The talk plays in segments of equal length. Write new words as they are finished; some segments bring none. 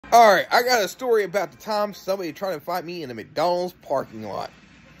Alright, I got a story about the time somebody tried to fight me in the McDonald's parking lot.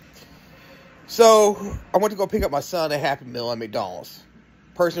 So, I went to go pick up my son a Happy Meal at McDonald's.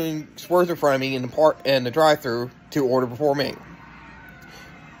 Person swerves in front of me in the drive-thru to order before me.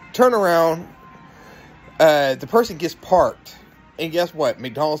 Turn around, the person gets parked. And guess what?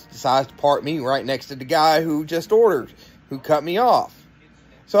 McDonald's decides to park me right next to the guy who just ordered, who cut me off.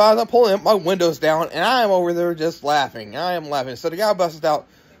 So as I'm pulling up, my windows down, and I am over there just laughing. I am laughing. So the guy busts out,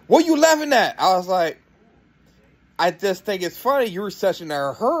 "What are you laughing at?" I was like, "I just think it's funny. You were such in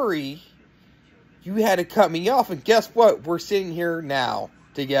a hurry. You had to cut me off, and guess what? We're sitting here now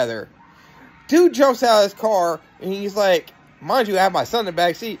together." Dude jumps out of his car, and he's like, mind you, I have my son in the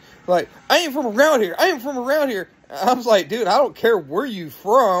back seat. Like, "I ain't from around here. I ain't from around here." I was like, "Dude, I don't care where you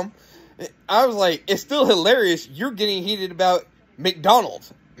from." I was like, it's still hilarious. You're getting heated about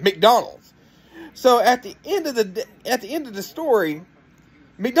McDonald's. So at the end of the story,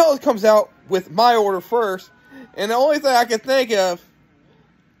 McDonald's comes out with my order first, and the only thing I can think of,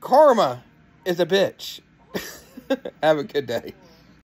 karma is a bitch. Have a good day.